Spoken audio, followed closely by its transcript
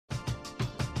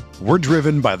We're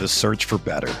driven by the search for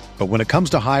better. But when it comes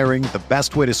to hiring, the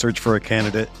best way to search for a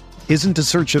candidate isn't to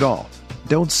search at all.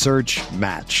 Don't search,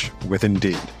 match with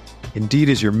Indeed. Indeed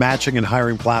is your matching and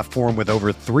hiring platform with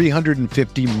over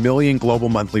 350 million global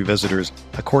monthly visitors,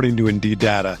 according to Indeed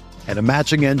data, and a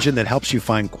matching engine that helps you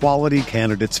find quality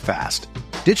candidates fast.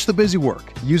 Ditch the busy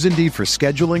work. Use Indeed for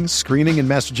scheduling, screening, and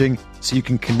messaging so you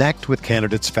can connect with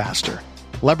candidates faster.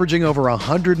 Leveraging over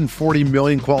 140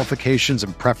 million qualifications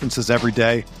and preferences every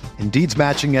day, Indeed's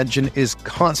matching engine is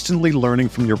constantly learning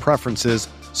from your preferences,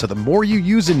 so the more you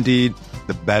use Indeed,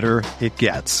 the better it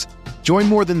gets. Join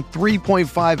more than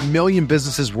 3.5 million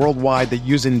businesses worldwide that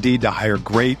use Indeed to hire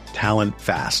great talent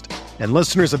fast. And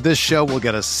listeners of this show will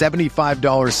get a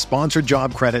 $75 sponsored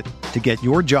job credit to get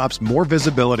your jobs more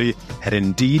visibility at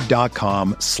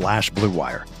Indeed.com/Blue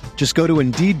Wire. Just go to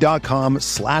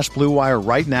Indeed.com/Blue Wire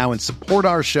right now and support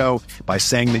our show by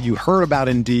saying that you heard about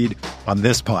Indeed on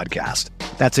this podcast.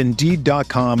 That's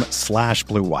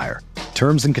Indeed.com/Blue Wire.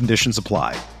 Terms and conditions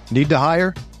apply. Need to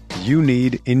hire? You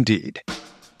need Indeed.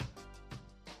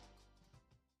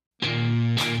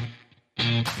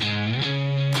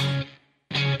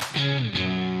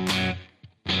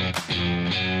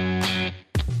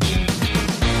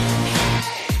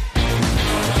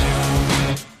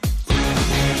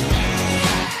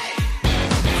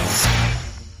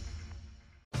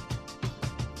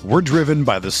 We're driven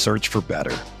by the search for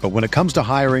better. But when it comes to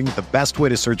hiring, the best way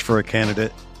to search for a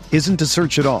candidate isn't to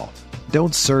search at all.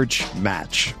 Don't search,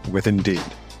 match with Indeed.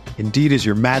 Indeed is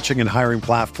your matching and hiring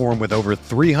platform with over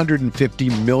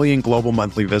 350 million global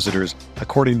monthly visitors,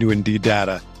 according to Indeed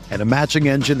data, and a matching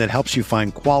engine that helps you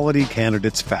find quality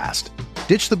candidates fast.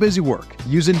 Ditch the busy work.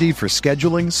 Use Indeed for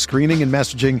scheduling, screening, and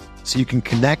messaging so you can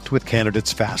connect with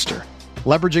candidates faster.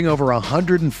 Leveraging over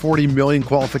 140 million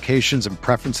qualifications and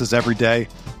preferences every day,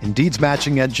 Indeed's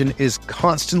matching engine is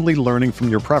constantly learning from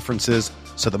your preferences,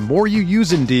 so the more you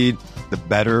use Indeed, the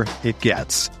better it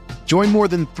gets. Join more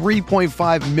than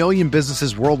 3.5 million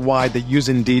businesses worldwide that use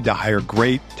Indeed to hire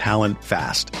great talent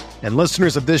fast. And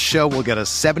listeners of this show will get a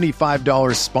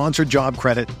 $75 sponsored job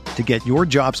credit to get your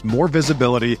jobs more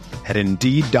visibility at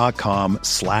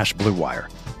Indeed.com/Blue Wire.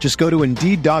 Just go to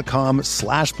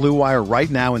Indeed.com/Blue Wire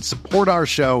right now and support our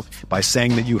show by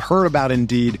saying that you heard about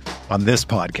Indeed on this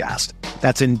podcast.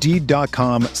 That's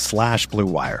Indeed.com/Blue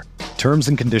Wire. Terms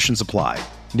and conditions apply.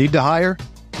 Need to hire?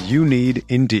 You need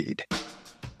Indeed.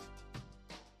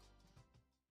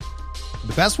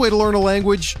 The best way to learn a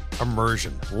language?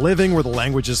 Immersion. Living where the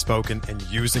language is spoken and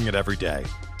using it every day.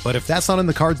 But if that's not in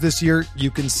the cards this year,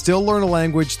 you can still learn a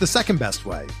language the second best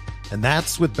way, and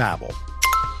that's with Babbel.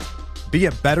 Be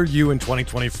a better you in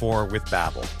 2024 with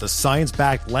Babbel, the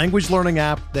science-backed language learning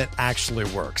app that actually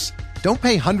works. Don't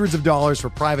pay hundreds of dollars for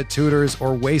private tutors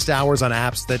or waste hours on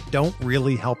apps that don't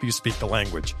really help you speak the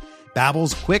language.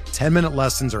 Babbel's quick 10-minute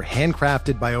lessons are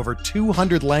handcrafted by over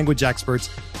 200 language experts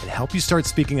and help you start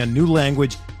speaking a new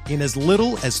language in as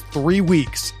little as 3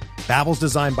 weeks. Babbel's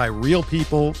designed by real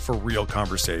people for real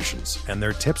conversations, and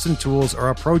their tips and tools are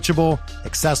approachable,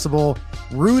 accessible,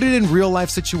 rooted in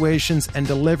real-life situations, and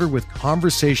delivered with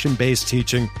conversation-based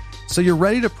teaching, so you're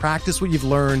ready to practice what you've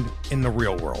learned in the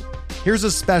real world. Here's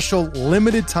a special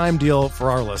limited-time deal for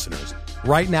our listeners.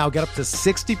 Right now, get up to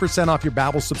 60% off your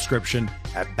Babbel subscription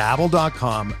at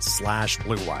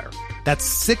Babbel.com/Blue Wire. That's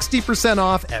 60%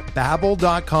 off at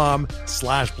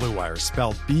Babbel.com/Blue Wire,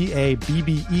 spelled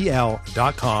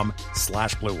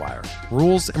BABBEL.com/Blue Wire.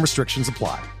 Rules and restrictions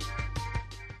apply.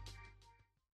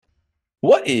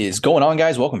 What is going on,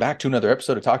 guys? Welcome back to another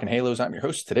episode of Talking Halos. I'm your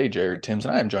host today, Jared Timms,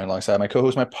 and I am joined alongside my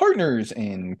co-host, my partners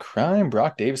in crime,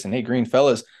 Brock Davis and Nate Green.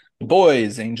 Fellas,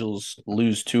 boys, Angels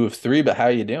lose 2 of 3, but how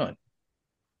you doing?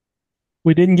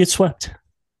 We didn't get swept.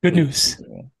 Good news.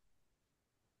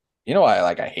 You know why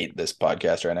I hate this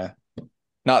podcast right now?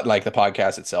 Not like the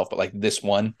podcast itself, but like this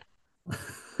one.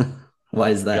 Why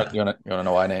is that? You want to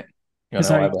know why, Nate?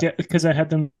 Because I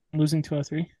had them losing 2 out of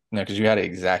 3. No, because you had it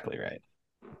exactly right.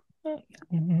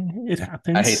 It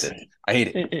happens. I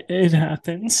hate it. It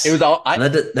happens. It was all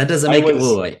that doesn't make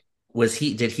it.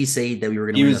 Wait. Did he say that we were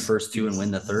going to win the first 2 and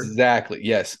win the third? Exactly.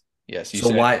 Yes. You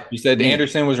said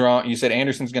Anderson was wrong. You said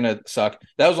Anderson's going to suck.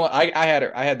 That was one I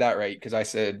had that right because I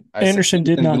said Anderson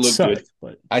did not suck.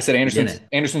 But I said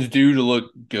Anderson's due to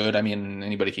look good. I mean,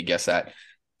 anybody could guess that.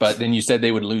 But then you said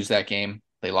they would lose that game.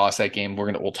 They lost that game.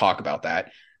 We'll talk about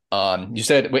that. You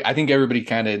said I think everybody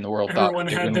kind of in the world thought they were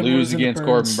going to lose against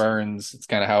Corbin Burns. It's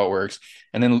kind of how it works.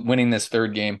 And then winning this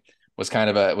third game was going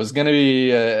to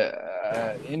be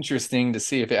interesting to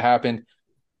see if it happened.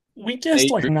 We guessed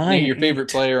Nate, your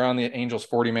favorite player on the Angels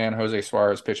 40-man, Jose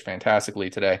Suarez, pitched fantastically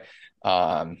today.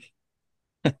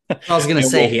 I was gonna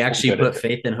say he actually put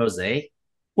faith in Jose.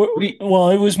 Well,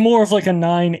 it was more of like a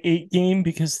 9-8 game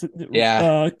because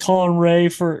Colin Ray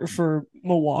for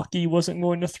Milwaukee wasn't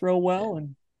going to throw well,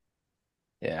 and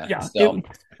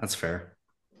that's fair.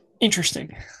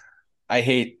 Interesting. I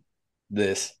hate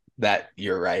this. That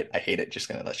you're right. I hate it. Just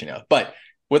gonna let you know. But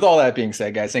with all that being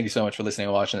said, guys, thank you so much for listening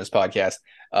and watching this podcast.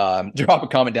 Drop a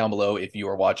comment down below if you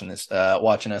are watching us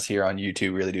here on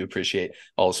YouTube. Really do appreciate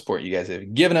all the support you guys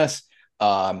have given us.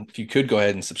 If you could go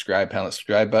ahead and subscribe, pound that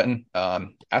subscribe button.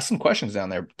 Ask some questions down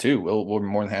there too. We're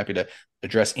more than happy to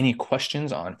address any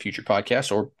questions on future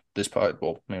podcasts or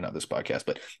maybe not this podcast,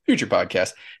 but future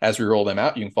podcasts as we roll them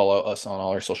out. You can follow us on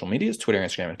all our social medias, Twitter,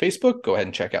 Instagram, and Facebook. Go ahead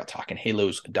and check out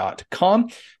talkinghalos.com.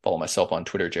 Follow myself on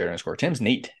Twitter, Jared_Tims,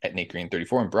 Nate at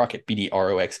NateGreen34, and Brock at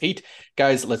BDROX8.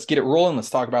 Guys, let's get it rolling. Let's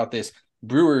talk about this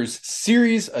Brewers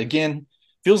series. Again,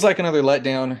 feels like another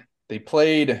letdown. They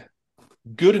played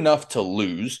good enough to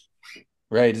lose,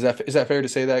 right? Is that fair to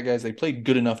say that, guys? They played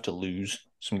good enough to lose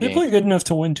some games. They played good enough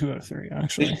to win 2 out of 3,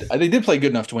 actually. They did play good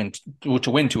enough to win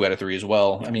 2 out of 3 as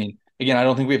well. Yeah. I mean, again, I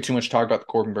don't think we have too much to talk about the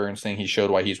Corbin Burnes thing. He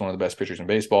showed why he's one of the best pitchers in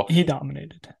baseball. He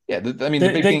dominated. Yeah,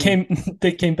 they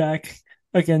came back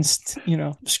against,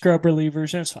 scrub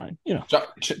relievers. It's fine.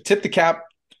 Tip the cap.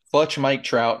 Clutch Mike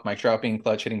Trout. Mike Trout being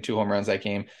clutch, hitting 2 home runs that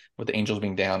game with the Angels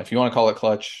being down. If you want to call it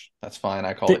clutch, that's fine.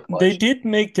 I call it clutch. They did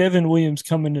make Devin Williams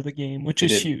come into the game, which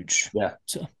is huge. Yeah.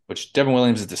 Which Devin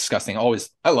Williams is disgusting.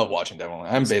 I love watching Devin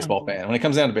Williams. I'm a baseball fan. When it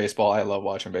comes down to baseball, I love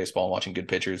watching baseball and watching good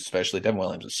pitchers, especially Devin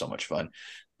Williams is so much fun.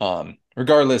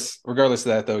 Regardless of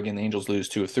that, though, again, the Angels lose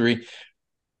 2 of 3.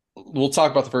 We'll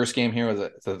talk about the first game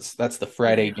here. That's the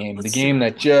Friday game. The game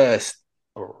that just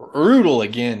brutal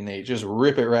again. They just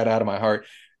rip it right out of my heart.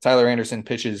 Tyler Anderson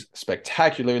pitches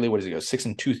spectacularly. What does he go? 6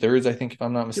 2/3, I think, if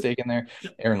I'm not mistaken there.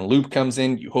 Yep. Aaron Loup comes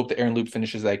in. You hope that Aaron Loup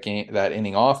finishes that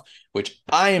inning off, which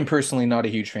I am personally not a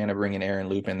huge fan of bringing Aaron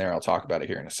Loup in there. I'll talk about it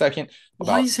here in a second.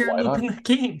 Why is Aaron Loup in that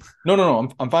game?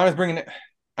 No. I'm fine with bringing it.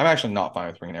 I'm actually not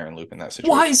fine with bringing Aaron Loup in that situation.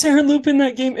 Why is Aaron Loup in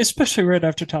that game, especially right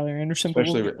after Tyler Anderson? We'll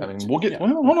talk about that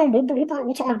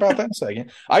in a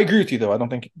second. I agree with you, though. I don't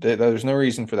think there's no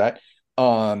reason for that.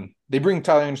 They bring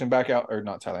Tyler Anderson back out, or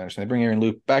not Tyler Anderson. They bring Aaron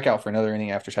Loup back out for another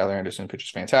inning after Tyler Anderson pitches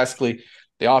fantastically.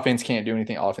 The offense can't do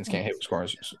anything. Offense can't hit with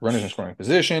runners in scoring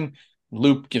position.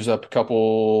 Loup gives up a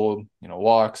couple,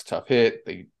 walks, tough hit.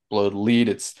 They blow the lead.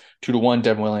 It's 2-1.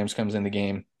 Devin Williams comes in the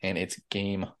game, and it's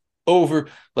game over.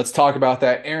 Let's talk about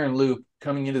that. Aaron Loup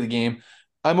coming into the game.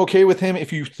 I'm okay with him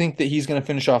if you think that he's going to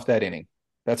finish off that inning.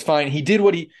 That's fine. He did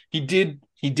what he did.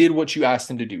 He did what you asked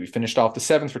him to do. He finished off the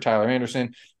 7th for Tyler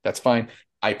Anderson. That's fine.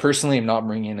 I personally am not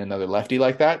bringing in another lefty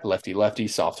like that. Lefty,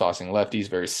 soft tossing lefties,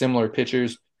 very similar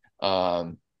pitchers.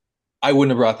 I wouldn't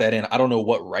have brought that in. I don't know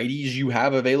what righties you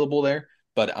have available there,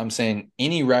 but I'm saying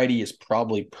any righty is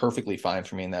probably perfectly fine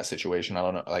for me in that situation. I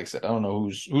don't know. Like I said, I don't know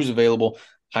who's available.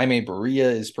 Jaime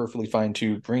Barria is perfectly fine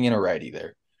too. Bring in a righty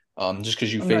there. Just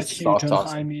because you face soft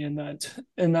toss in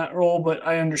that role, but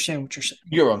I understand what you're saying.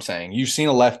 You know what I'm saying. You've seen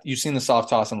the soft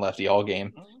toss and lefty all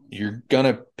game. You're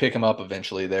gonna pick him up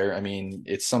eventually there. I mean,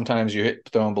 it's sometimes you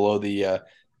throw him below the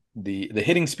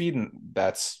hitting speed, and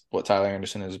that's what Tyler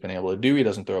Anderson has been able to do. He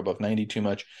doesn't throw above 90 too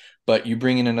much, but you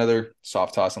bring in another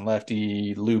soft toss and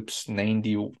lefty, loops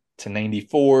 90 to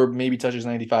 94, maybe touches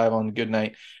 95 on a good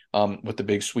night, with the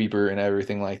big sweeper and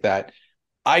everything like that.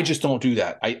 I just don't do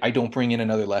that. I don't bring in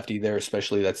another lefty there,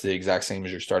 especially that's the exact same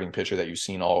as your starting pitcher that you've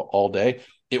seen all day.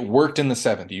 It worked in the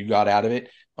 7th. You got out of it.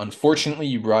 Unfortunately,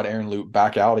 you brought Aaron Loup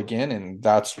back out again, and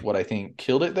that's what I think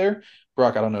killed it there.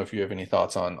 Brock, I don't know if you have any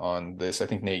thoughts on this. I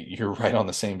think, Nate, you're right on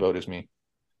the same boat as me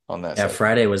on that. Yeah, side.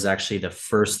 Friday was actually the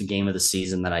first game of the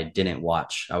season that I didn't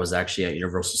watch. I was actually at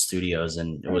Universal Studios,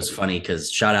 and it was funny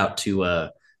because shout out to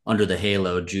Under the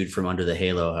Halo, Jude from Under the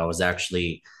Halo.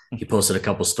 He posted a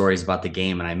couple stories about the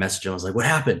game, and I messaged him. I was like, what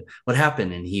happened?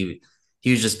 And he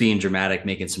was just being dramatic,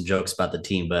 making some jokes about the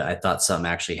team, but I thought something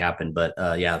actually happened. But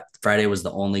Friday was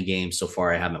the only game so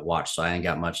far I haven't watched, so I ain't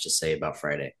got much to say about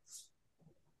Friday.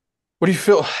 What do you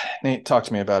feel? Nate, talk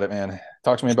to me about it, man.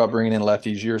 Talk to me about bringing in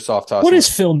lefties. You're soft toss. What is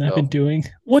Phil Nevin doing?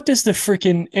 What does the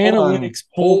freaking analytics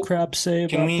bullcrap say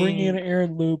about bringing in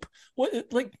Aaron Loup? What,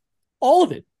 like, all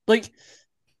of it? Like,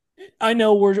 I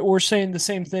know we're saying the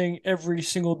same thing every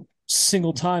single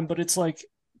time, but it's like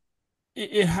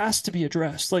it has to be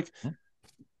addressed. Like,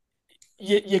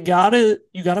 you gotta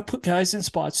put guys in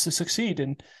spots to succeed.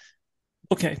 And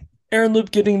okay, Aaron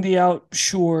Loup getting the out,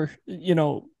 sure.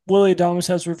 Willy Adames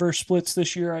has reverse splits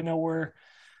this year. I know we're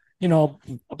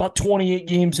about 28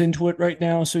 games into it right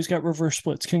now, so he's got reverse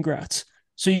splits. Congrats.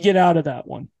 So you get out of that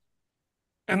one,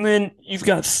 and then you've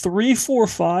got 3, 4,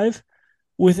 5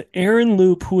 with Aaron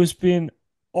Loup, who has been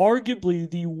arguably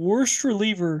the worst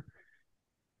reliever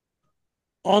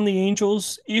on the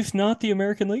Angels, if not the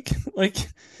American League. Like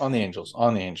on the Angels.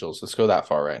 Let's go that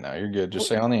far right now. You're good. Just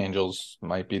say on the Angels.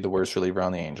 Might be the worst reliever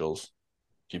on the Angels.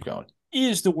 Keep going. He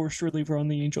is the worst reliever on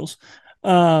the Angels.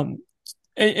 And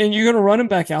you're going to run him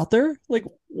back out there? Like,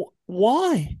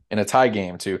 why? In a tie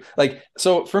game too. Like,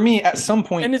 so for me, at some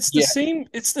point, and it's the same.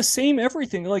 It's the same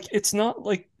everything. Like, it's not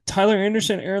like Tyler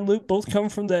Anderson, Aaron Loup both come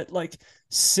from that like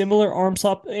similar arm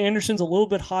slot. Anderson's a little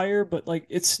bit higher, but like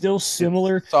it's still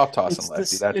similar. It's soft toss and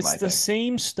lefty. That's the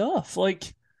same stuff.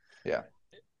 Like, yeah.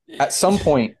 At some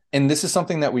point, and this is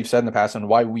something that we've said in the past, and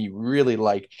why we really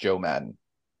liked Joe Maddon.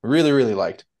 Really, really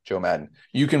liked Joe Maddon.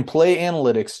 You can play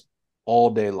analytics all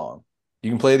day long.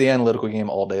 You can play the analytical game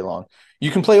all day long. You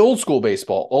can play old school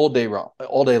baseball all day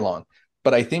long.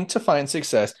 But I think to find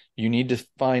success, you need to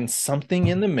find something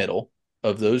in the middle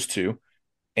of those two.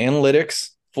 Analytics,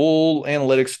 full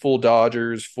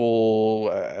Dodgers, full,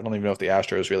 I don't even know if the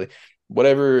Astros really,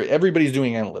 whatever, everybody's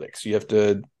doing analytics. You have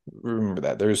to remember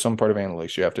that. There's some part of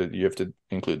analytics. You have to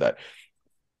include that.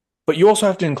 But you also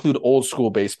have to include old school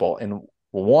baseball and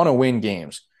want to win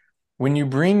games. When you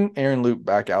bring Aaron Loup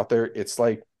back out there, it's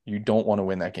like you don't want to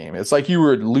win that game. It's like you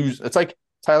were lose. It's like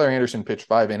Tyler Anderson pitched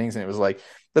 5 innings and it was like,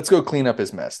 let's go clean up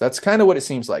his mess. That's kind of what it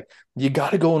seems like. You got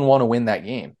to go and want to win that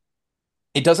game.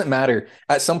 It doesn't matter.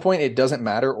 At some point, it doesn't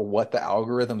matter what the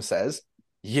algorithm says.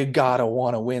 You got to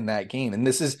want to win that game. And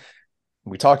this is,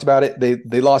 we talked about it.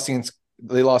 They lost against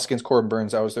Corbin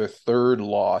Burnes. That was their 3rd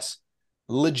loss.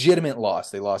 Legitimate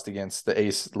loss. They lost against the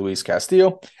ace Luis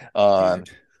Castillo.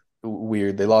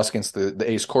 Weird. They lost against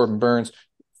the ace Corbin Burnes.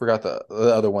 Forgot the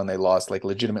other one they lost, like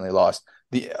legitimately lost.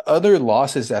 The other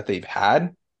losses that they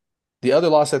had,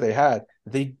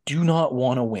 they do not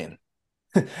want to win.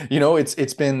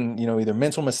 It's been, either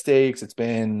mental mistakes, it's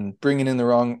been bringing in the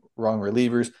wrong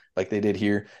relievers like they did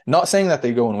here. Not saying that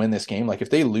they go and win this game. Like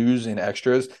if they lose in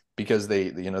extras because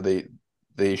they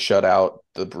shut out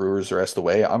the Brewers the rest of the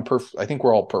way, I think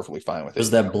we're all perfectly fine with it. It was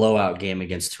that blowout game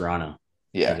against Toronto.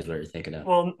 Yeah. Is what you're thinking of.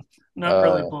 Well, not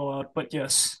really blowout, but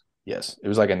yes. Yes, it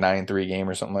was like a 9-3 game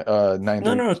or something like 9-3.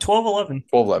 No, 12-11.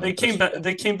 12-11.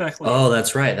 They came back late. Oh,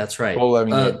 that's right.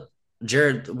 12-11.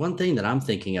 Jared, one thing that I'm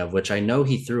thinking of, which I know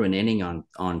he threw an inning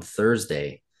on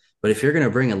Thursday, but if you're going to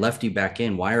bring a lefty back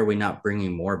in, why are we not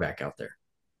bringing Moore back out there?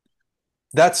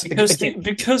 That's because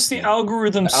the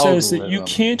algorithm says that you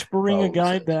can't bring a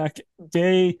guy back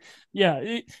that's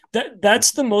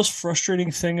the most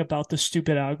frustrating thing about the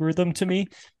stupid algorithm to me.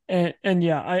 And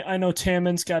I know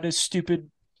Taman's got his stupid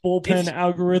bullpen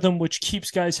algorithm, which keeps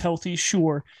guys healthy.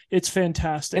 Sure, it's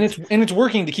fantastic, and it's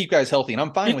working to keep guys healthy, and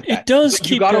I'm fine with that. It does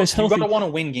keep guys healthy. You gotta want to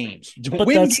win games, but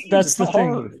that's the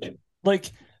thing.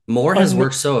 Like Moore has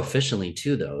worked so efficiently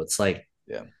too, though. It's like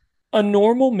a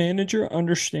normal manager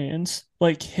understands.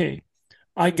 Like, hey,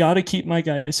 I gotta keep my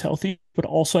guys healthy, but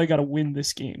also I gotta win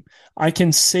this game. I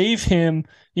can save him.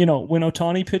 When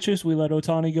Ohtani pitches, we let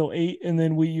Ohtani go 8, and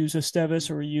then we use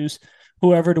Estevez or we use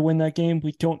whoever to win that game.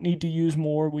 We don't need to use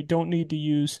Moore. We don't need to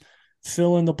use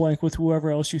fill in the blank with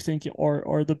whoever else you think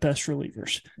are the best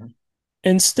relievers.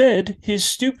 Instead, his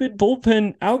stupid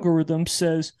bullpen algorithm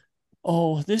says,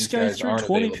 oh, this guy threw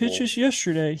 20 pitches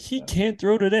yesterday. He can't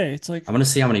throw today. It's like, I'm going to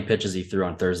see how many pitches he threw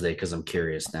on Thursday because I'm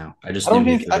curious now. I don't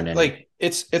think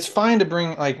it's fine to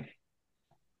bring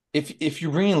if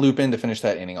you're bringing Loup in to finish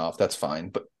that inning off, that's fine.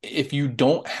 But if you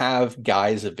don't have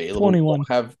guys available, 21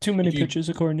 have too many pitches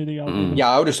according to the algorithm. Yeah,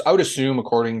 I would assume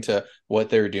according to what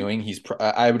they're doing,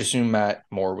 I would assume Matt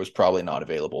Moore was probably not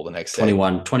available the next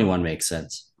 21 makes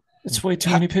sense. It's way too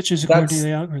many pitches according to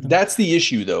the algorithm. That's the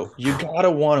issue, though. You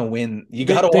gotta want to win. You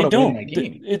gotta want to win that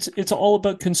game. It's all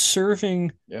about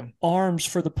conserving arms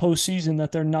for the postseason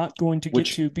that they're not going to get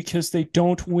to because they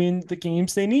don't win the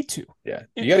games they need to. Yeah,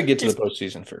 you got to get to the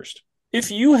postseason first.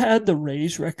 If you had the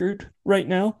Rays record right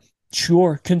now,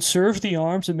 sure, conserve the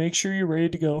arms and make sure you're ready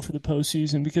to go for the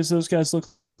postseason because those guys look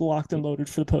locked and loaded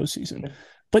for the postseason.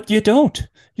 But you don't.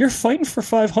 You're fighting for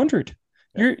 500.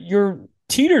 You're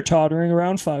teeter-tottering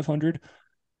around 500,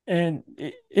 and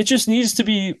it just needs to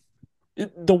be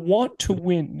the want to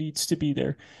win needs to be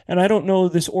there. And I don't know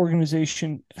this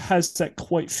organization has that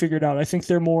quite figured out. I think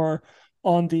they're more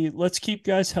on the let's keep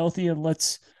guys healthy and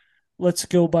let's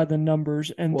go by the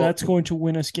numbers, and that's going to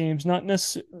win us games. Not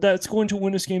necessarily that's going to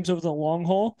win us games over the long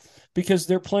haul because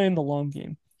they're playing the long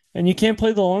game, and you can't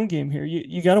play the long game here.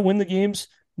 You got to win the games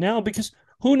now because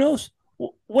who knows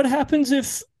what happens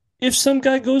if some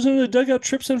guy goes into the dugout,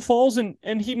 trips and falls,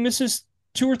 and he misses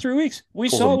 2 or 3 weeks. We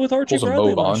saw it with Archie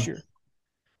Bradley last year.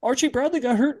 Archie Bradley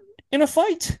got hurt in a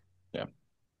fight. Yeah.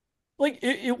 Like,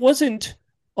 it wasn't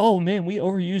oh man, we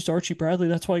overused Archie Bradley.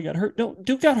 That's why he got hurt. No,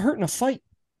 dude got hurt in a fight.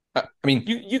 I mean,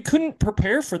 you couldn't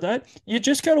prepare for that. You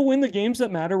just got to win the games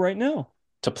that matter right now.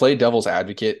 To play devil's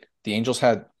advocate, the Angels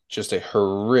had just a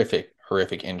horrific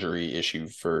injury issue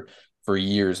for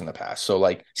years in the past. So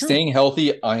like staying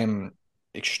healthy, I am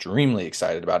extremely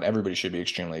excited about. Everybody should be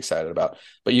extremely excited about.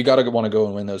 But you got to want to go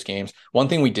and win those games. One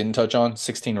thing we didn't touch on: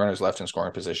 16 runners left in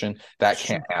scoring position. That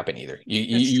can't happen either.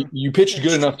 You pitched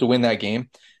good enough to win that game.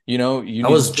 You know,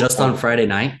 that was just on Friday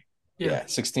night. Yeah,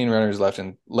 16 runners left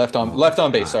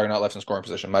on base. Sorry, not left in scoring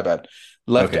position. My bad.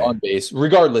 Left on base.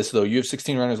 Regardless, though, you have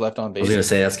 16 runners left on base. I was gonna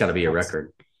say that's got to be a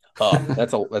record.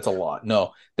 That's a lot.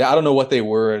 No, I don't know what they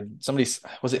were. Somebody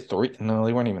was it 3? No,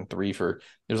 they weren't even 3 for.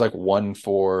 It was like 1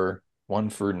 for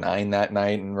 9 that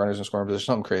night in runners in scoring position.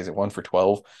 Something crazy. 1 for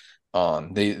 12.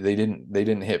 They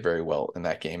didn't hit very well in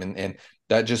that game, and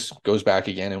that just goes back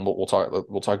again, and we'll talk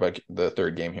about the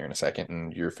third game here in a second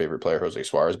and your favorite player, Jose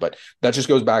Suarez. But that just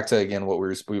goes back to again what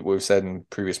we've said in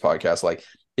previous podcasts. Like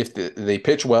if they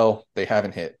pitch well, they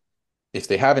haven't hit. If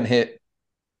they haven't hit,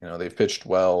 they've pitched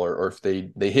well, or if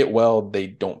they hit well, they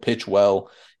don't pitch well.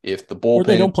 If the bullpen, or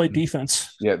they don't play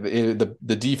defense,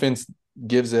 the defense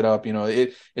gives it up.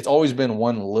 It's always been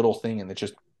one little thing, and it's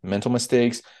just mental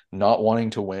mistakes, not wanting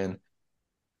to win.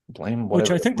 Blame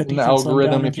whatever. Which I think the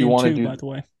algorithm, if you want to do. By the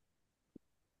way,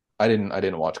 I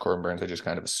didn't watch Corbin Burnes. I just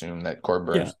kind of assumed that Corbin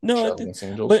Burnes. Against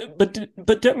Angels.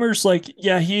 But Detmer's like,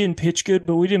 yeah, he didn't pitch good,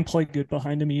 but we didn't play good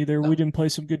behind him either. No. We didn't play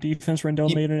some good defense. Rendell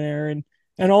made an error,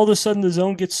 and all of a sudden the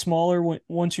zone gets smaller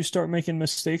once you start making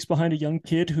mistakes behind a young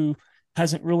kid who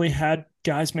hasn't really had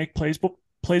guys make plays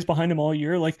behind him all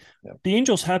year. Like the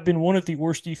Angels have been one of the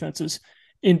worst defenses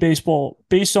in baseball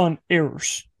based on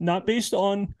errors, not based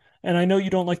on. And I know you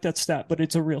don't like that stat, but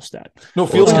it's a real stat. No,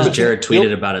 fielding. Because Jared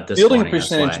tweeted about it this fielding morning.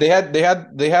 Percentage. They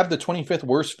have the 25th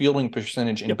worst fielding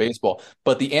percentage in baseball.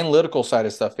 But the analytical side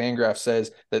of stuff, FanGraph says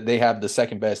that they have the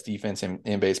second best defense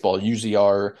in baseball.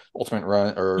 UZR, ultimate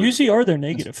run, or UZR, they're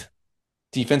negative.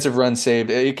 Defensive runs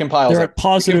saved. It compiles. They're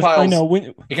positive. I know.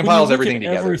 It compiles everything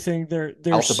together. Everything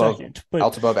they're second, but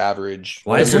out above average.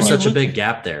 Why is there such a big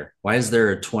gap there? Why is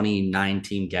there a 29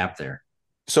 team gap there?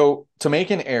 So to make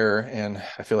an error, and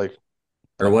I feel like,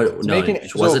 or what? No,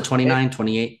 was it 29,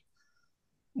 28?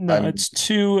 No, it's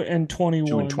 2 and 21.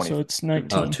 2 and 20. So it's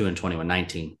 19. Oh, 2 and 21,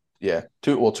 19. Yeah,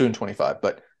 2 and 25.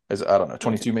 But I don't know,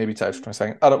 22 maybe times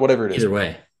 22nd. Whatever it is. Either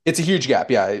way, it's a huge gap.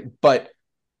 Yeah, but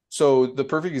so the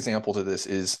perfect example to this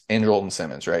is Andrelton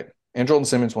Simmons, right? Andrelton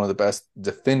Simmons, one of the best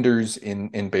defenders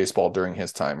in baseball during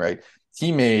his time, right?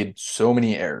 He made so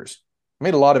many errors. He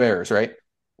made a lot of errors, right?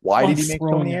 Why did he make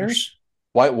so many errors?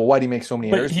 Why did he make so many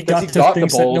errors? He got the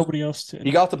balls that nobody else did.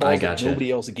 He got the balls that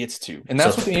nobody else gets to, and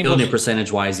that's what the Angels. Fielding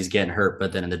percentage wise, he's getting hurt,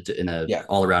 but then in a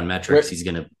all around metrics, he's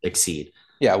going to exceed.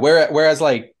 Yeah, whereas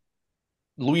like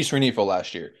Luis Renifo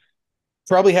last year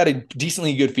probably had a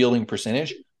decently good fielding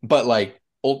percentage, but like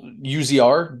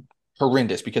UZR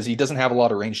horrendous because he doesn't have a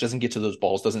lot of range, doesn't get to those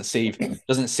balls, doesn't save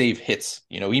hits.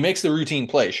 He makes the routine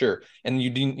play, sure, and you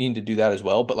do need to do that as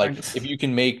well. But like if you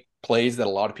can make plays that a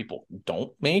lot of people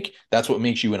don't make, that's what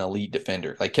makes you an elite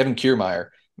defender. Like Kevin Kiermaier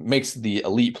makes the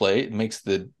elite play, makes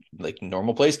the like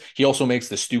normal plays. He also makes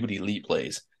the stupid elite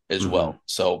plays as well.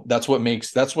 So that's what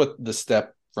the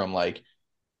step from like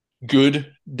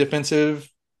good defensive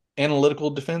analytical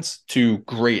defense to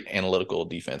great analytical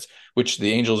defense, which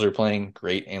the Angels are playing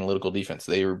great analytical defense.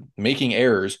 They are making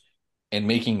errors and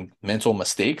making mental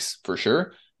mistakes for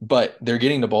sure, but they're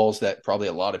getting the balls that probably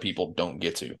a lot of people don't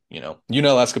get to.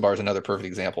 Escobar is another perfect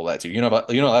example of that too.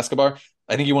 Escobar,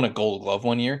 I think he won a Gold Glove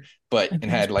one year, and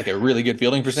had like a really good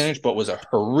fielding percentage, but was a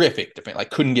horrific defense.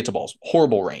 Like couldn't get to balls,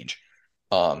 horrible range.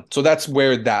 So that's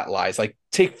where that lies. Like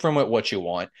take from it what you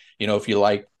want. If you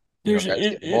like,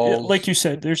 like you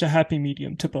said, there's a happy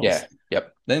medium to both. Yeah.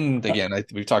 Yep. Then again,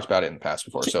 we've talked about it in the past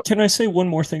before. So can I say one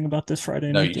more thing about this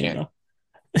Friday night game? No,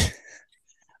 you can't.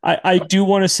 I do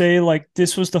want to say, like,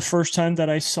 this was the first time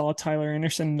that I saw Tyler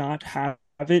Anderson not have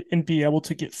it and be able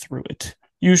to get through it.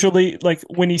 Usually, like,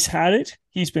 when he's had it,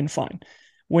 he's been fine.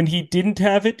 When he didn't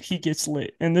have it, he gets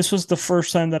lit. And this was the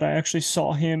first time that I actually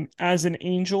saw him as an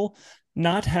Angel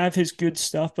not have his good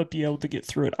stuff, but be able to get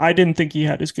through it. I didn't think he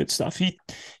had his good stuff. He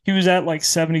was at like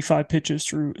 75 pitches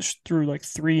through like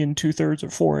 3 2/3 or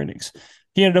 4 innings.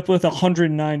 He ended up with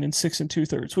 109 and 6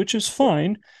 2/3, which is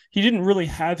fine. He didn't really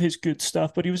have his good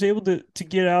stuff, but he was able to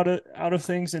get out of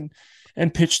things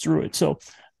and pitch through it. So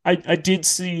I did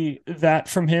see that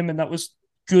from him, and that was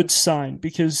good sign,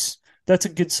 because that's a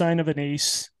good sign of an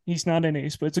ace. He's not an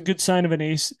ace, but it's a good sign of an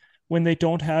ace when they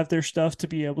don't have their stuff to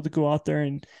be able to go out there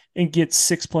and get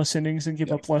 6+ innings and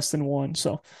give up less than 1.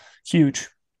 So huge.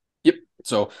 Yep.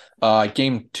 So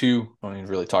game 2, I don't even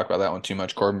really talk about that one too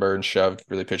much. Corbin Burns shoved,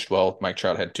 really pitched well. Mike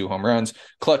Trout had 2 home runs.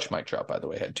 Clutch Mike Trout, by the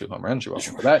way, had 2 home runs. You're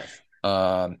welcome for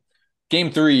that.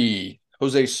 Game 3,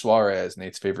 Jose Suarez,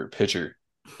 Nate's favorite pitcher,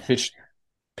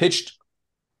 pitched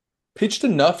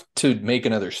enough to make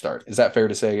another start. Is that fair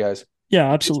to say, guys?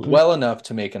 Yeah, absolutely. Well enough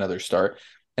to make another start.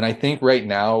 And I think right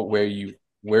now where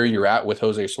you're at with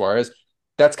Jose Suarez,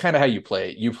 that's kind of how you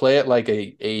play it. You play it like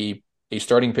a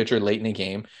starting pitcher late in a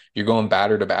game. You're going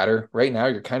batter to batter. Right now,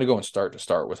 you're kind of going start to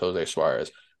start with Jose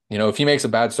Suarez. If he makes a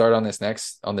bad start on this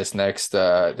next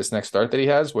start that he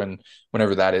has,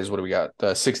 whenever that is, what do we got?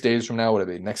 6 days from now, would it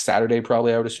be next Saturday?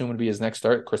 Probably, I would assume would be his next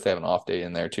start. Of course, they have an off day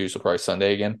in there too, so probably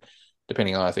Sunday again.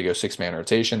 Depending on if they go 6-man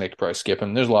rotation, they could probably skip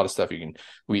him. There's a lot of stuff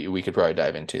we could probably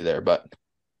dive into there, but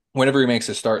whenever he makes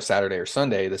a start Saturday or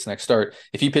Sunday, this next start,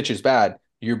 if he pitches bad,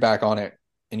 you're back on it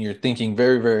and you're thinking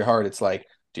very, very hard. It's like,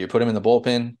 do you put him in the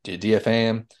bullpen? Do you DFA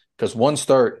him? Because one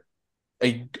start,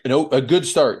 a good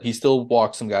start, he still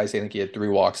walked some guys. I think he had 3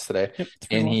 walks today,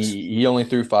 and he only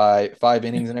threw five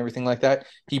innings and everything like that.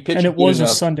 He pitched, and it was a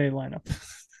Sunday lineup.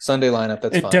 Sunday lineup.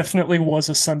 That's it fine. Definitely was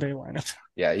a Sunday lineup.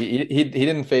 Yeah, he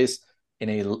didn't face an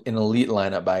elite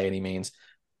lineup by any means.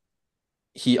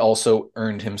 He also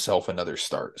earned himself another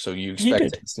start, so you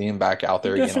expect to see him back out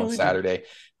there again on Saturday.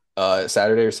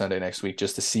 Saturday or Sunday next week,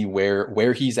 just to see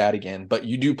where he's at again. But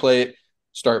you do play it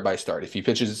start by start. If he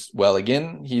pitches well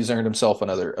again, he's earned himself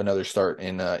another start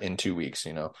in 2 weeks.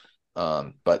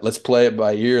 But let's play it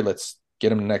by ear. Let's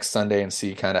get him next Sunday and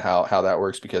see kind of how that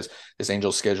works, because this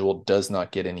Angels schedule does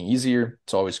not get any easier.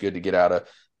 It's always good to get out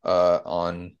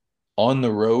of on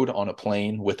the road on a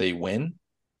plane with a win.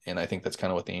 And I think that's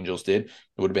kind of what the Angels did. It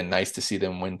would have been nice to see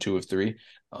them win 2 of 3.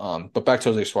 But back to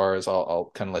Jose Suarez,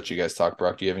 I'll kind of let you guys talk.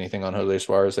 Brock, do you have anything on Jose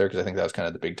Suarez there? Because I think that was kind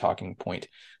of the big talking point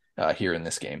here in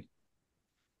this game.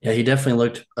 Yeah, he definitely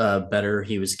looked better.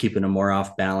 He was keeping him more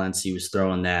off balance. He was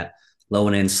throwing that low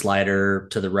and in slider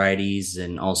to the righties,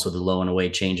 and also the low and away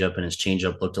changeup, and his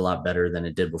changeup looked a lot better than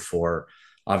it did before.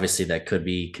 Obviously, that could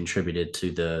be contributed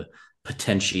to the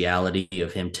potentiality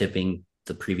of him tipping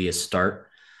the previous start.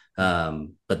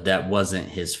 But that wasn't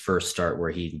his first start where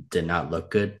he did not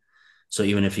look good. So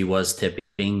even if he was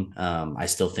tipping, I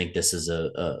still think this is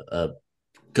a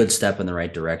good step in the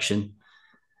right direction.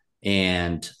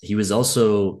 And he was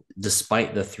also,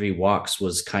 despite the 3 walks,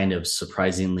 was kind of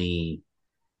surprisingly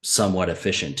somewhat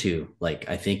efficient too. Like,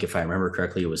 I think if I remember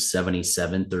correctly, it was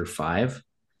 77 through 5,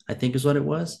 I think is what it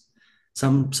was.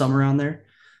 Some around there.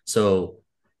 So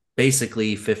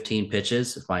basically 15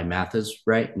 pitches, if my math is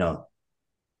right. No.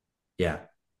 Yeah.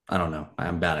 I don't know.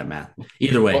 I'm bad at math.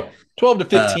 Either way. 12 to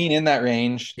 15 in that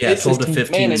range. Yeah, 12 to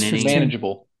 15 innings.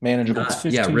 Manageable.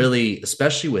 Yeah, really,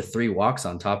 especially with 3 walks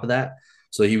on top of that.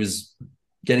 So he was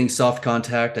getting soft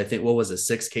contact. I think, what was it,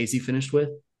 6 Ks he finished with?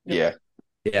 Yeah.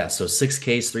 Yeah, so 6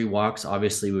 Ks, 3 walks.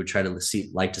 Obviously, we would try to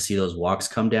like to see those walks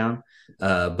come down.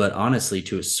 But honestly,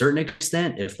 to a certain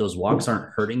extent, if those walks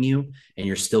aren't hurting you and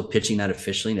you're still pitching that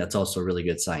efficiently, that's also a really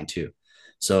good sign too.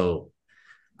 So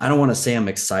I don't want to say I'm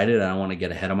excited. I don't want to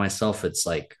get ahead of myself. It's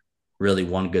like really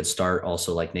one good start.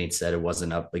 Also, like Nate said, it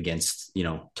wasn't up against,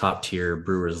 top tier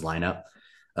Brewers lineup.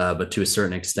 But to a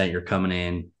certain extent, you're coming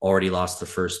in, already lost the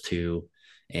first 2,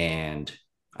 and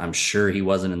I'm sure he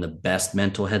wasn't in the best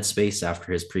mental headspace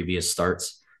after his previous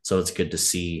starts. So it's good to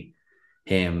see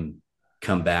him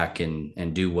come back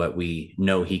and do what we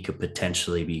know he could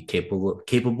potentially be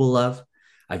capable of.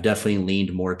 I've definitely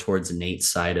leaned more towards Nate's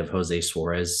side of Jose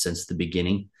Suarez since the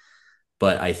beginning,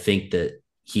 but I think that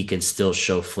he can still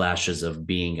show flashes of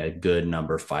being a good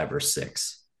number 5 or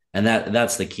 6. And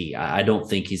that's the key. I don't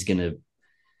think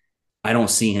I don't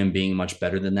see him being much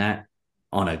better than that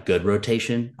on a good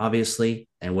rotation, obviously.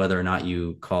 And whether or not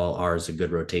you call ours a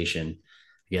good rotation,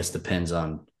 I guess depends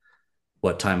on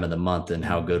what time of the month and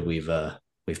how good we've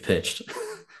pitched.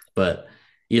 But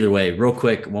either way, real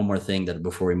quick, one more thing that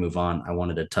before we move on, I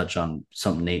wanted to touch on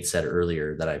something Nate said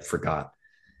earlier that I forgot.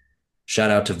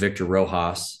 Shout out to Victor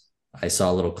Rojas. I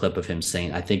saw a little clip of him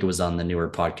saying, I think it was on the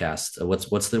newer podcast.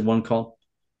 What's the one called?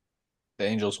 The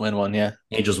Angels win one, yeah.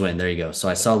 Angels win. There you go. So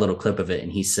I saw a little clip of it,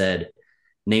 and he said,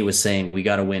 Nate was saying, we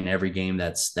got to win every game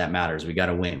that matters. We got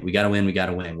to win. We got to win. We got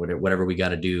to win. Whatever we got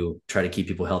to do, try to keep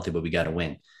people healthy, but we got to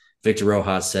win. Victor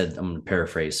Rojas said, I'm going to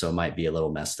paraphrase, so it might be a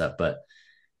little messed up, but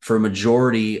for a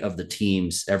majority of the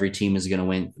teams, every team is going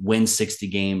to win 60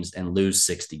 games and lose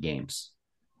 60 games.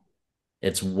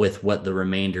 It's with what the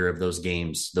remainder of those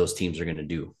games, those teams are going to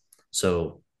do.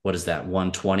 So what is that,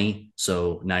 120?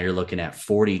 So now you're looking at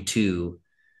 42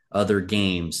 other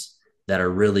games that are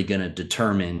really going to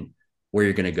determine where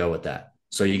you're going to go with that.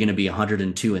 So you're going to be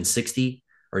 102 and 60,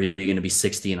 or are you going to be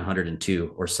 60 and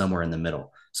 102 or somewhere in the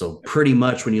middle? So pretty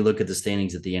much when you look at the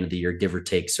standings at the end of the year, give or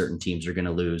take, certain teams are going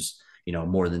to lose,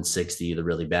 more than 60, the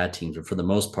really bad teams. But for the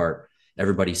most part,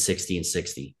 everybody's 60 and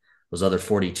 60. Those other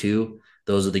 42,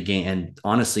 those are the game. And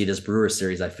honestly, this Brewers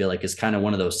series, I feel like is kind of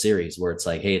one of those series where it's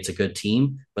like, hey, it's a good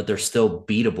team, but they're still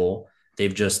beatable. They're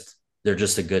just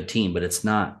a good team, but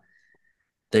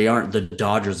they aren't the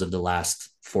Dodgers of the last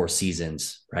 4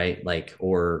 seasons, right? Like,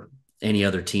 or any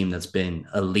other team that's been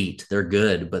elite. They're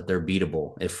good, but they're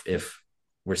beatable if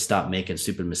we're stop making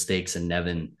stupid mistakes and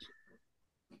Nevin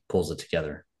pulls it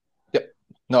together. Yep.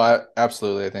 No,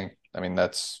 absolutely. I mean,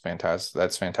 that's fantastic.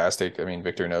 That's fantastic. I mean,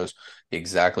 Victor knows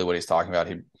exactly what he's talking about.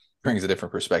 He brings a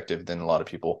different perspective than a lot of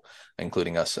people,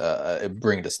 including us,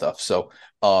 bring to stuff. So,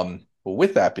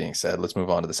 with that being said, let's move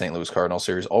on to the St. Louis Cardinals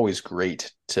series. Always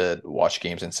great to watch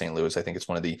games in St. Louis. I think it's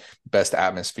one of the best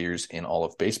atmospheres in all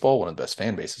of baseball, one of the best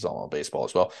fan bases in all of baseball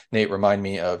as well. Nate, remind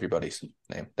me of your buddy's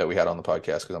name that we had on the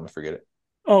podcast because I'm going to forget it.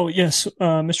 Oh, yes,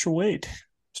 Mr. Wade.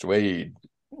 Mr. Wade.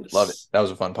 Love it. That was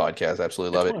a fun podcast.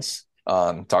 Absolutely love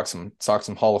it. Talk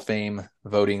some Hall of Fame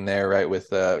voting there, right?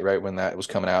 With right when that was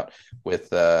coming out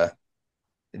with Dan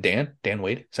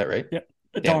Wade. Is that right? Yeah.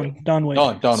 Don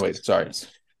Wade. Don Wade. Sorry. Yes.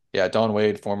 Yeah, Don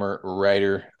Wade, former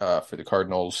writer for the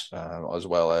Cardinals, as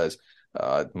well as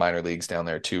minor leagues down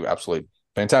there too. Absolutely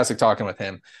fantastic talking with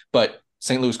him. But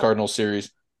St. Louis Cardinals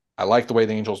series, I like the way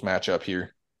the Angels match up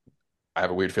here. I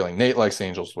have a weird feeling Nate likes the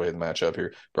Angels the way they match up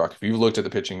here. Brock, if you've looked at the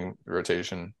pitching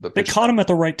rotation, they caught him at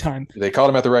the right time. They caught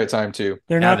him at the right time too.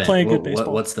 They're not playing good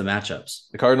baseball. What's the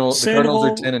matchups? The Cardinals are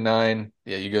 10-9.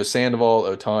 Yeah, you go Sandoval,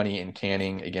 Ohtani, and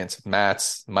Canning against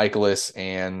Matz, Michaelis,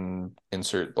 and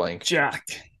insert blank. Jack.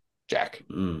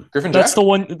 Griffin Jack.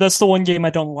 That's the one game I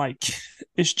don't like.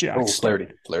 Is Jack. Oh,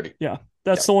 Flaherty. Yeah.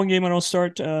 That's the one game I don't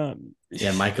start.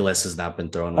 Yeah, Michaelis has not been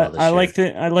throwing well this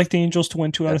year. I like the Angels to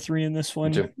win 2 out of 3 in this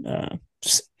one.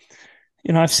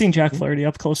 I've seen Jack Flaherty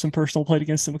up close and personal, played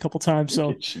against him a couple times.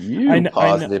 So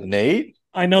positive, Nate.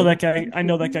 I know that guy. I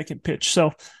know that guy can pitch.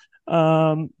 So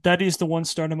that is the one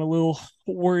start I'm a little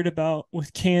worried about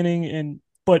with Canning.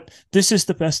 But this is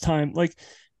the best time. Like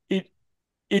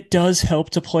it does help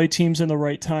to play teams in the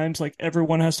right times. Like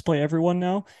everyone has to play everyone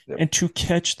now. Yep. And to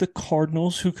catch the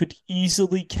Cardinals, who could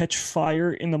easily catch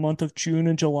fire in the month of June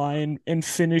and July and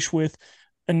finish with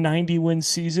a 90-win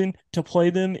season, to play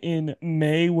them in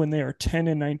May when they are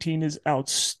 10-19 is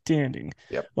outstanding.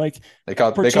 Yep. Like they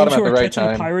caught them at the right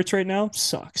time. The Pirates right now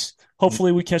sucks.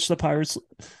 Hopefully we catch the Pirates,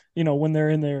 when they're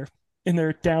in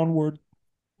their downward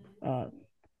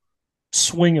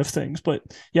swing of things. But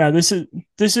yeah, this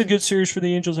is a good series for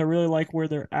the Angels. I really like where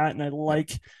they're at, and I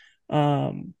like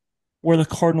where the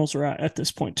Cardinals are at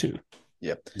this point too.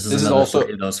 Yep. This is also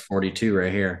those 42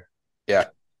 right here. Yeah.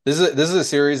 This is a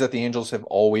series that the Angels have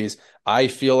always, I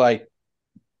feel like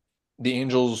the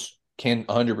Angels can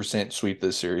 100% sweep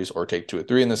this series or take 2 or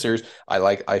 3 in the series.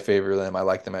 I favor them. I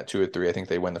like them at 2 or 3. I think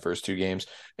they win the first 2 games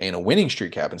and a winning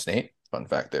streak happens, Nate. Fun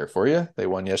fact there for you. They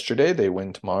won yesterday. They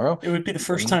win tomorrow. It would be the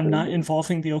first time not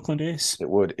involving the Oakland A's. It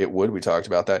would. We talked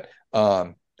about that.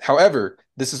 However,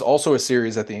 this is also a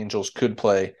series that the Angels could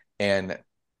play and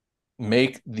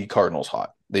make the Cardinals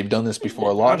hot. They've done this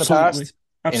before a lot in the past.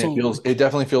 Absolutely. And it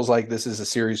definitely feels like this is a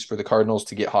series for the Cardinals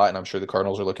to get hot. And I'm sure the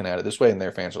Cardinals are looking at it this way and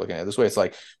their fans are looking at it this way. It's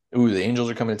like, ooh, the Angels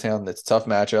are coming to town. That's a tough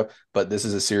matchup, but this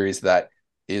is a series that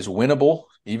is winnable,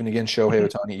 even against Shohei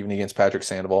Ohtani, even against Patrick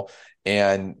Sandoval.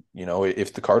 And,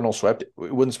 if the Cardinals swept, it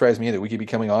wouldn't surprise me that we could be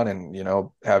coming on and,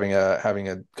 having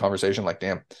a conversation like,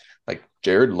 damn, like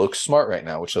Jared looks smart right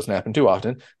now, which doesn't happen too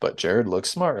often, but Jared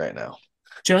looks smart right now.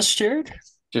 Just Jared?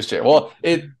 Just Jared. Well,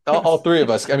 all 3 of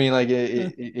us. I mean, like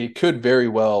it could very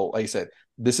well, like I said,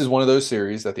 this is one of those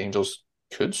series that the Angels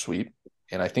could sweep,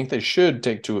 and I think they should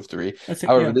take 2 of 3.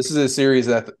 However, this is a series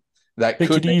that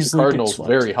could make the Cardinals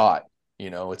very hot.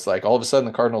 It's like all of a sudden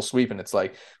the Cardinals sweep, and it's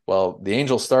like, well, the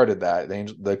Angels started that.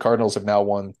 The Cardinals have now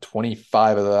won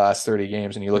 25 of the last 30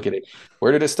 games, and you look at it.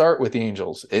 Where did it start with the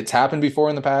Angels? It's happened before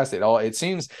in the past. It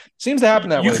seems to happen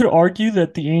that way. You could argue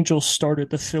that the Angels started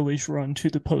the Phillies run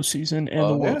to the postseason and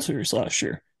the World Series last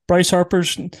year. Bryce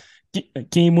Harper's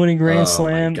game-winning grand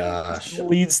slam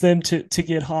leads them to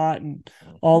get hot, and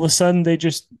all of a sudden they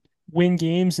just win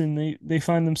games and they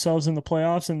find themselves in the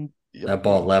playoffs. And that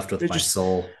ball left with my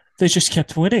soul. They just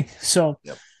kept winning. So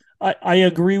I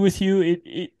agree with you.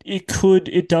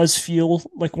 It does feel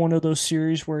like one of those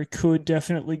series where it could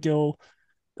definitely go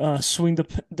swing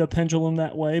the pendulum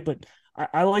that way. But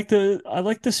I like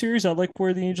the series. I like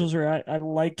where the Angels are at. I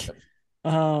like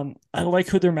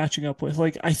who they're matching up with.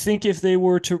 Like, I think if they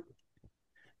were to,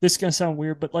 this is gonna sound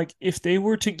weird, but like if they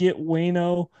were to get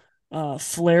Waino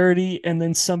Flaherty, and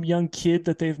then some young kid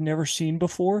that they've never seen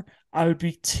before, I would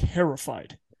be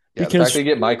terrified. Yeah, because the fact they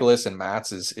get Michaelis and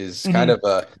Matz is kind of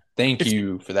a thank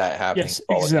you for that happening. Yes,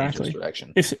 exactly.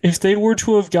 If they were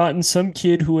to have gotten some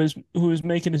kid who is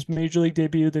making his major league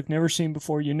debut they've never seen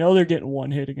before, they're getting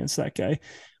one hit against that guy.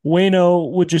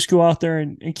 Waino would just go out there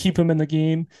and keep him in the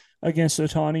game against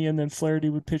Ohtani, and then Flaherty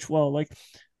would pitch well.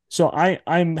 So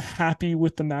I'm happy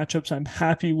with the matchups. I'm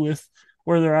happy with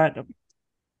where they're at.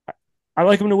 I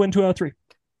like them to win 2 out of 3.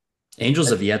 Angels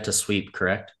have yet to sweep,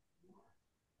 correct?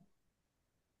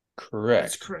 Correct.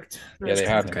 That's correct. Yeah, they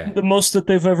have. Okay. The most that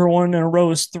they've ever won in a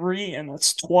row is 3, and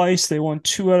that's twice. They won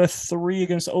 2 out of 3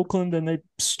 against Oakland, and they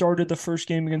started the first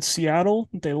game against Seattle.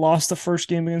 They lost the first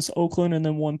game against Oakland and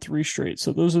then won 3 straight.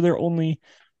 So those are their only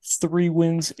 3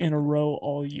 wins in a row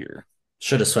all year.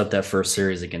 Should have swept that first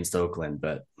series against Oakland,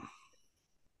 but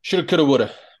shoulda, coulda,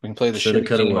 woulda. We can play the shoulda,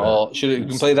 coulda, game all. We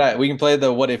can play that. We can play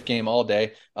the what if game all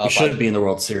day. We should be in the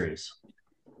World Series.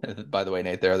 By the way,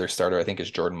 Nate, their other starter, I think, is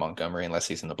Jordan Montgomery, unless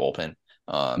he's in the bullpen.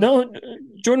 No,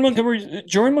 Jordan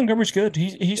Montgomery's good.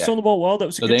 He's throwing the ball well. That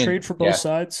was a good trade for both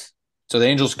sides. So the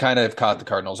Angels kind of caught the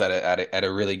Cardinals at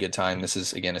a really good time. This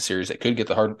is, again, a series that could get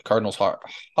the Cardinals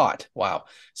hot. Wow.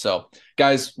 So,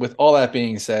 guys, with all that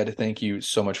being said, thank you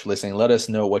so much for listening. Let us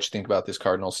know what you think about this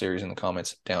Cardinals series in the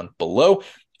comments down below.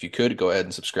 If you could, go ahead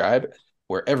and subscribe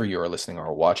wherever you are listening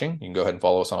or watching. You can go ahead and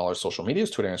follow us on all our social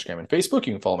medias, Twitter, Instagram, and Facebook.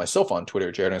 You can follow myself on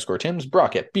Twitter, Jared_Tims,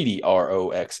 Brock at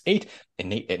BDROX8, and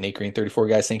Nate at NateGreen34.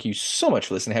 Guys, thank you so much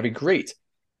for listening. Have a great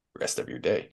rest of your day.